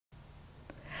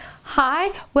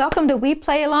Hi, welcome to We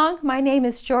Play Along. My name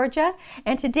is Georgia,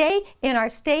 and today in our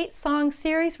state song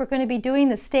series we're going to be doing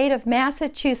the state of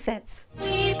Massachusetts.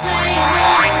 We play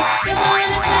along, you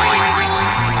wanna play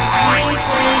along. We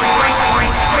play along,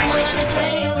 you wanna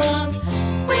play along.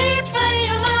 We play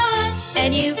along,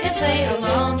 and you can play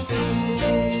along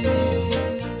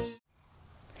too.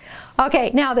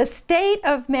 Okay, now the state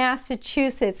of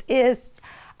Massachusetts is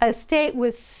a state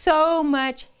with so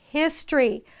much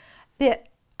history.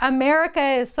 America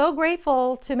is so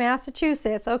grateful to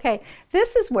Massachusetts. Okay,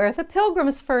 this is where the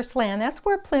Pilgrims first landed. That's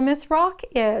where Plymouth Rock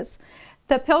is.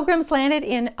 The Pilgrims landed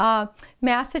in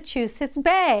Massachusetts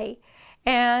Bay,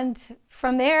 and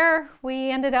from there we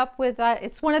ended up with,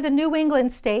 it's one of the New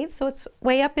England states, so it's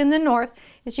way up in the north,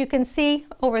 as you can see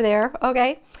over there,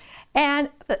 okay? And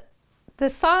the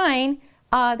sign,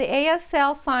 the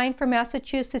ASL sign for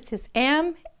Massachusetts is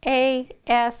M-A-S-S.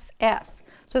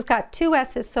 So it's got two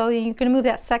S's, so you can move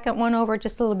that second one over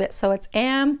just a little bit. So it's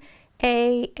M-A-S-S.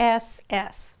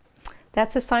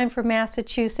 That's a sign for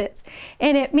Massachusetts.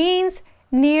 And it means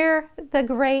near the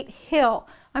great hill.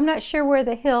 I'm not sure where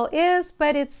the hill is,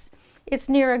 but it's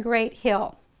near a great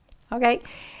hill. Okay?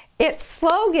 Its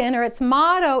slogan, or its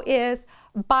motto, is,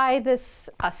 by this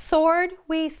sword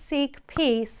we seek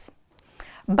peace,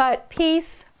 but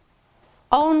peace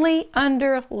only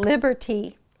under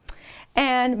liberty.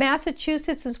 And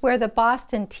Massachusetts is where the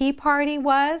Boston Tea Party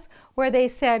was, where they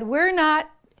said, we're not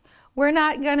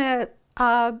going to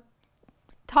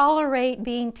tolerate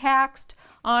being taxed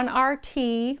on our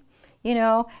tea, you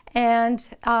know, and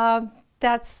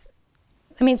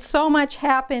so much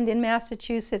happened in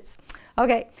Massachusetts.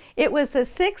 Okay, it was the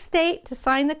sixth state to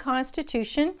sign the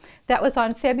Constitution. That was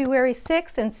on February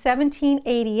 6th in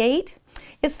 1788.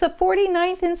 It's the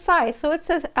 49th in size, so it's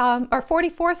or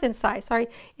 44th in size, sorry.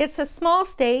 It's a small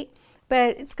state,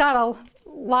 but it's got a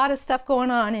lot of stuff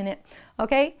going on in it,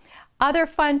 okay? Other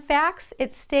fun facts: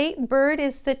 its state bird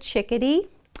is the chickadee.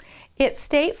 Its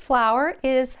state flower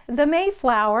is the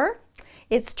Mayflower.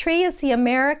 Its tree is the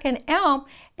American elm,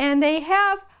 and they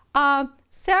have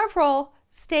several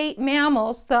state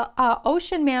mammals. The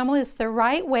ocean mammal is the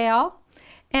right whale,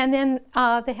 and then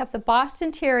they have the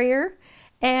Boston Terrier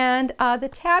and the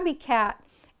tabby cat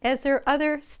as their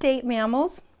other state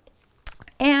mammals.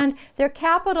 And their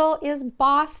capital is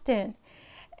Boston.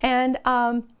 And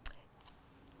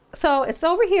so it's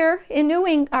over here in New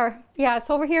England, it's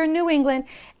over here in New England.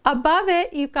 Above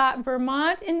it, you've got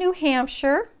Vermont and New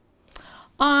Hampshire.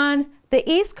 On the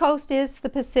east coast is the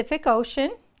Pacific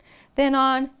Ocean. Then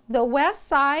on the west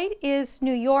side is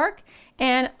New York,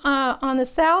 and on the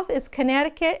south is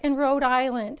Connecticut and Rhode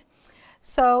Island.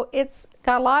 So it's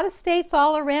got a lot of states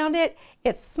all around it.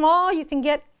 It's small. You can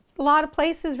get a lot of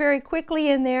places very quickly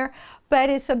in there, but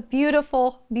it's a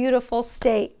beautiful, beautiful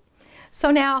state. So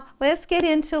now let's get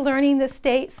into learning the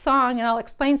state song, and I'll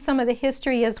explain some of the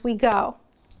history as we go.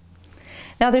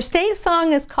 Now their state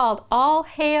song is called All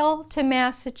Hail to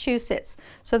Massachusetts.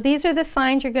 So these are the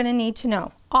signs you're going to need to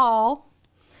know. All.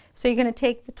 So you're going to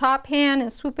take the top hand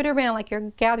and swoop it around like you're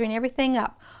gathering everything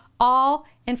up. All.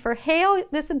 And for hail,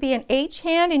 this would be an H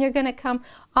hand, and you're going to come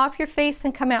off your face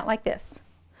and come out like this.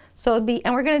 So it'd be,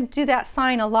 and we're going to do that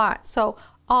sign a lot. So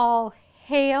all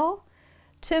hail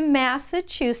to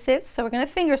Massachusetts. So we're going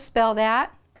to finger spell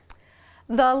that.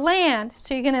 The land.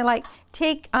 So you're going to like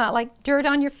take like dirt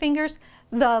on your fingers.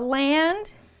 The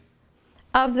land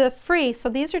of the free. So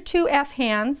these are two F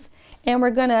hands, and we're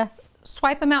going to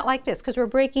swipe them out like this because we're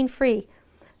breaking free.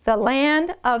 The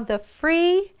land of the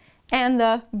free and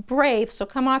the brave. So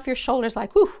come off your shoulders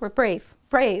like, whew, we're brave,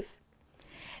 brave.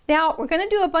 Now we're going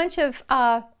to do a bunch of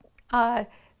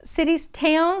cities,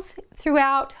 towns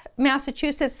throughout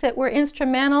Massachusetts that were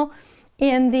instrumental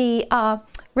in the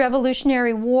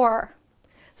Revolutionary War.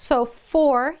 So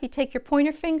you take your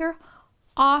pointer finger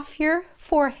off your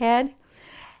forehead.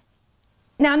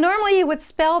 Now normally you would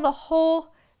spell the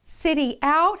whole city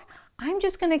out. I'm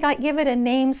just going to give it a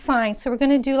name sign. So we're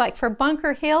going to do, like for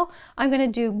Bunker Hill, I'm going to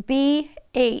do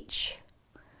BH.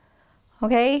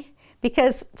 Okay?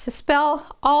 Because to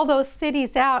spell all those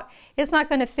cities out, it's not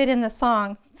going to fit in the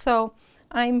song. So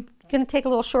I'm going to take a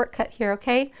little shortcut here,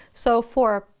 okay? So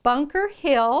for Bunker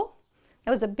Hill,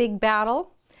 that was a big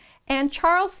battle. And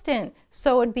Charleston,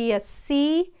 so it would be a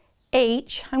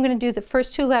CH. I'm going to do the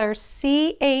first two letters,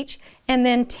 CH, and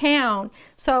then town.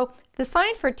 So the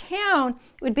sign for town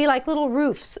would be like little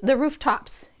roofs, the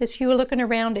rooftops, if you were looking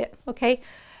around it, okay?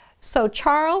 So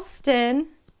Charleston,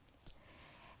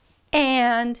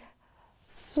 and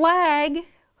flag,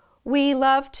 we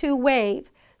love to wave.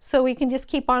 So we can just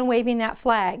keep on waving that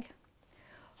flag.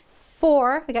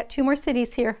 For, we got two more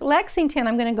cities here. Lexington,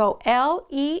 I'm going to go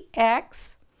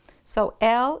L-E-X. So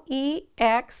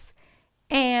L-E-X.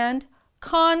 And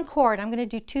Concord, I'm going to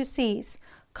do two C's.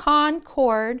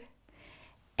 Concord.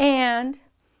 And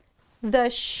the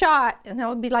shot, and that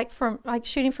would be like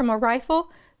shooting from a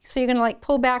rifle. So you're going to like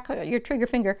pull back your trigger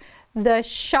finger. The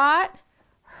shot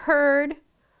heard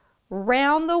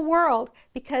round the world,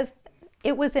 because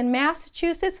it was in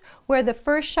Massachusetts where the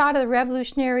first shot of the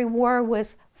Revolutionary War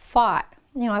was fought.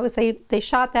 You know, they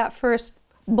shot that first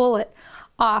bullet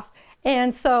off.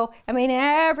 And so, I mean,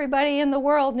 everybody in the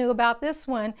world knew about this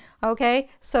one. Okay,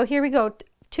 so here we go.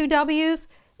 Two W's,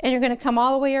 and you're going to come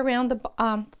all the way around the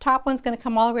top one's going to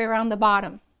come all the way around the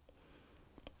bottom.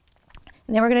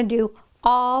 And then we're going to do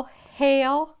all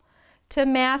hail to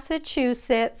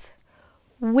Massachusetts,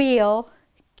 wheel.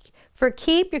 For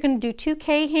keep, you're going to do two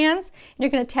K hands, and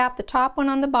you're going to tap the top one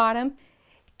on the bottom.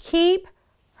 Keep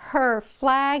her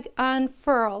flag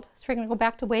unfurled. So we're going to go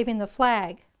back to waving the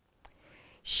flag.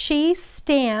 She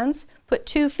stands, put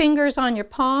two fingers on your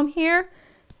palm here,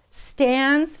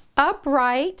 stands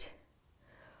upright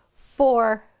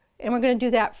for, and we're going to do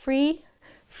that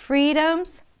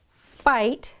freedom's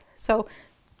fight. So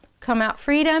come out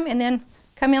freedom, and then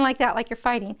come in like that, like you're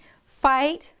fighting.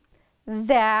 Fight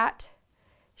that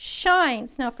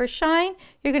shines. Now for shine,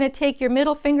 you're going to take your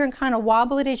middle finger and kind of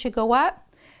wobble it as you go up.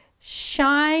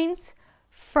 Shines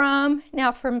from,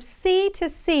 now from sea to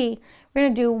sea, we're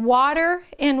going to do water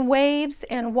and waves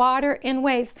and water and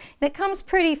waves. And it comes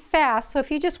pretty fast, so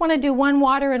if you just want to do one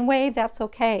water and wave, that's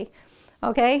okay.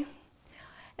 Okay?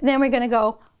 And then we're going to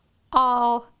go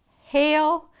all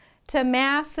hail to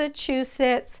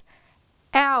Massachusetts,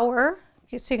 our.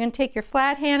 So you're going to take your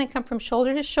flat hand and come from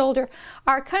shoulder to shoulder.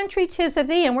 Our country 'tis of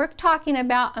thee, and we're talking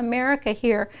about America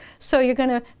here. So you're going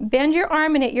to bend your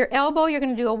arm, and at your elbow you're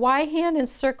going to do a Y hand and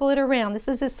circle it around. This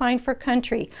is a sign for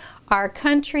country. Our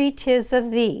country 'tis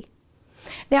of thee.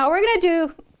 Now we're going to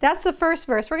do, that's the first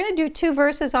verse. We're going to do two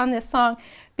verses on this song,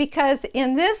 because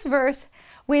in this verse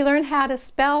we learn how to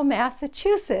spell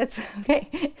Massachusetts. Okay,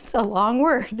 it's a long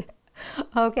word.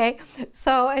 Okay,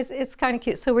 so it's kind of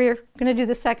cute. So we're going to do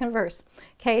the second verse.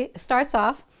 Okay, it starts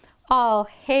off, all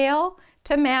hail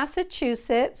to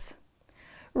Massachusetts,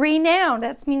 renowned,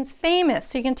 that means famous.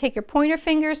 So you can take your pointer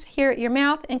fingers here at your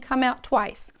mouth and come out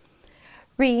twice.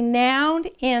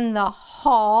 Renowned in the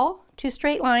hall, two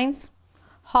straight lines,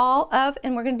 hall of,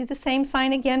 and we're going to do the same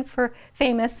sign again for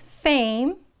famous,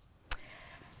 fame.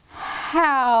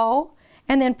 How,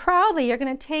 and then proudly, you're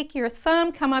going to take your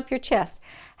thumb, come up your chest.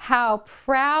 How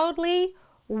proudly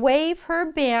wave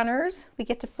her banners. We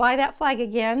get to fly that flag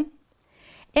again.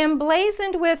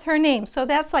 Emblazoned with her name. So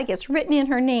that's like it's written in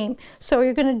her name. So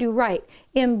you're going to do right.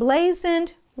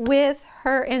 Emblazoned with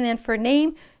her, and then for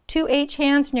name, two H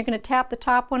hands, and you're going to tap the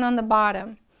top one on the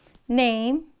bottom.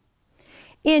 Name.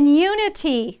 In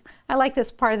unity. I like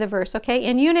this part of the verse, okay?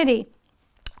 In unity,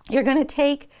 you're going to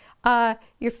take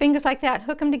your fingers like that,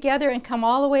 hook them together, and come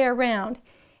all the way around.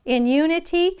 In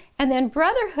unity, and then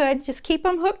brotherhood, just keep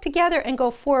them hooked together and go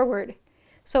forward.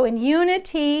 So in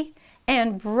unity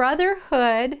and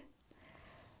brotherhood,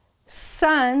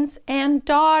 sons and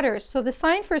daughters. So the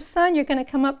sign for son, you're going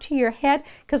to come up to your head,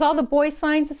 because all the boy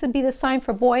signs, this would be the sign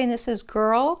for boy, and this is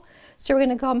girl. So we're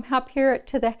going to come up here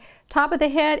to the top of the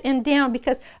head and down,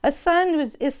 because a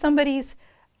son is somebody's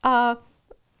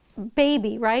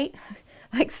baby, right?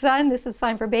 Like son, this is a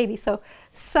sign for baby. So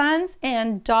sons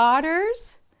and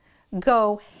daughters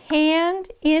go hand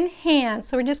in hand.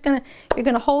 So we're just going to, you're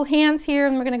going to hold hands here,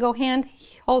 and we're going to go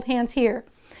hold hands here.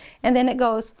 And then it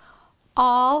goes,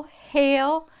 all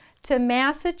hail to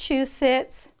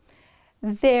Massachusetts.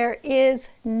 There is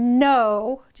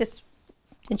no, just,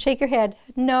 and shake your head,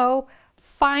 no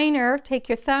finer, take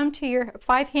your thumb to your,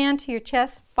 five hand to your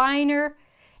chest, finer,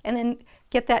 and then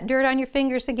get that dirt on your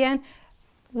fingers again,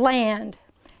 land.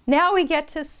 Now we get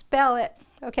to spell it.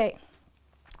 Okay.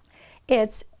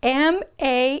 It's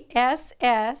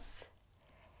Massachusetts.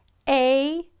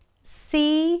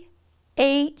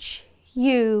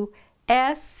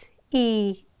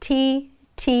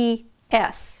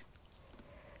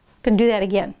 Can do that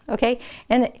again, okay?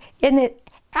 And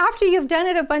after you've done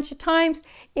it a bunch of times,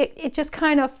 it just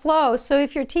kind of flows. So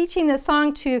if you're teaching this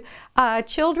song to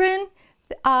children,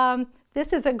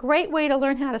 this is a great way to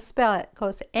learn how to spell it. It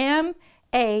goes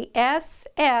M-A-S-S,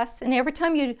 and every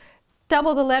time you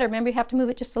double the letter, remember you have to move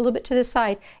it just a little bit to the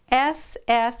side.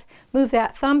 S-S, move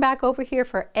that thumb back over here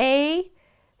for A-C-H,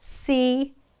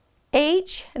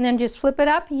 and then just flip it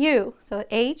up, U. So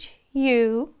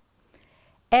H-U-S,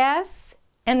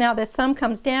 and now the thumb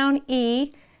comes down,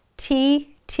 E-T-T-S.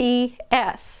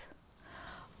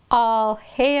 All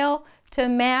hail to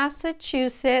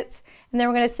Massachusetts. And then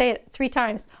we're going to say it 3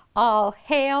 times. All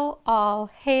hail, all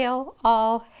hail,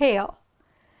 all hail.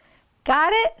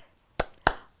 Got it?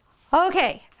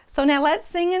 Okay, so now let's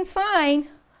sing and sign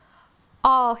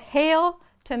All Hail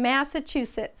to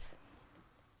Massachusetts.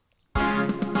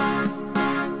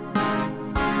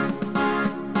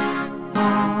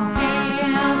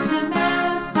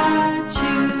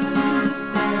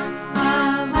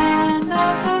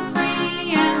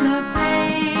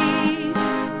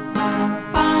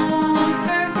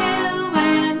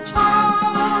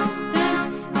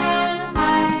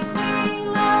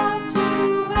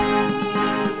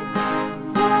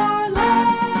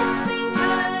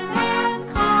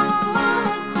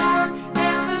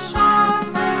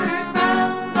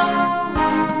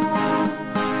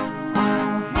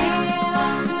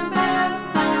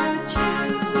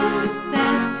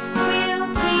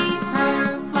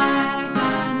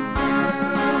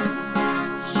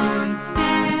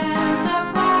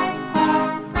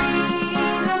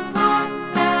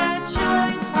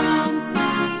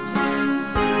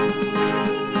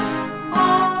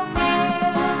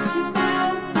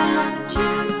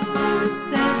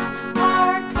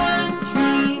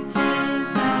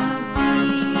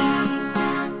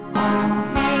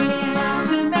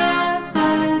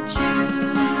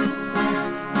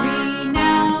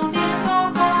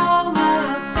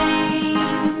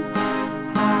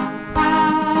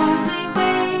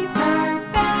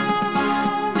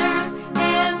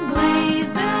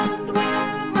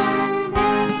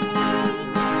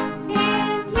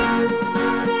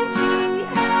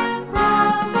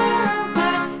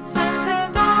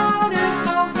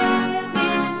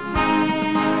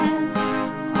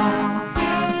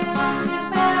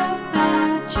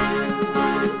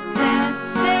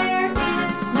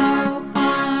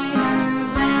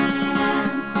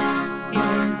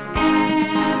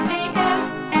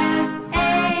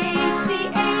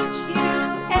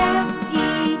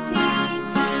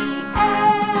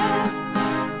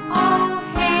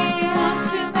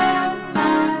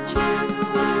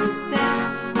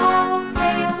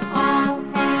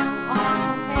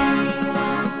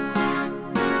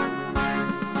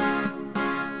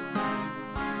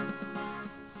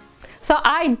 So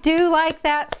I do like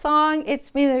that song.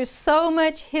 There's so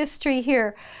much history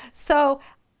here. So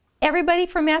everybody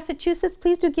from Massachusetts,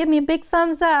 please do give me a big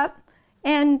thumbs up,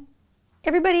 and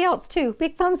everybody else too,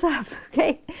 big thumbs up.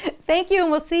 Okay, thank you,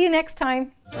 and we'll see you next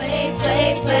time. Play,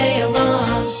 play, play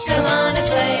along. Come on and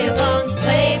play along.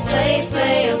 Play, play,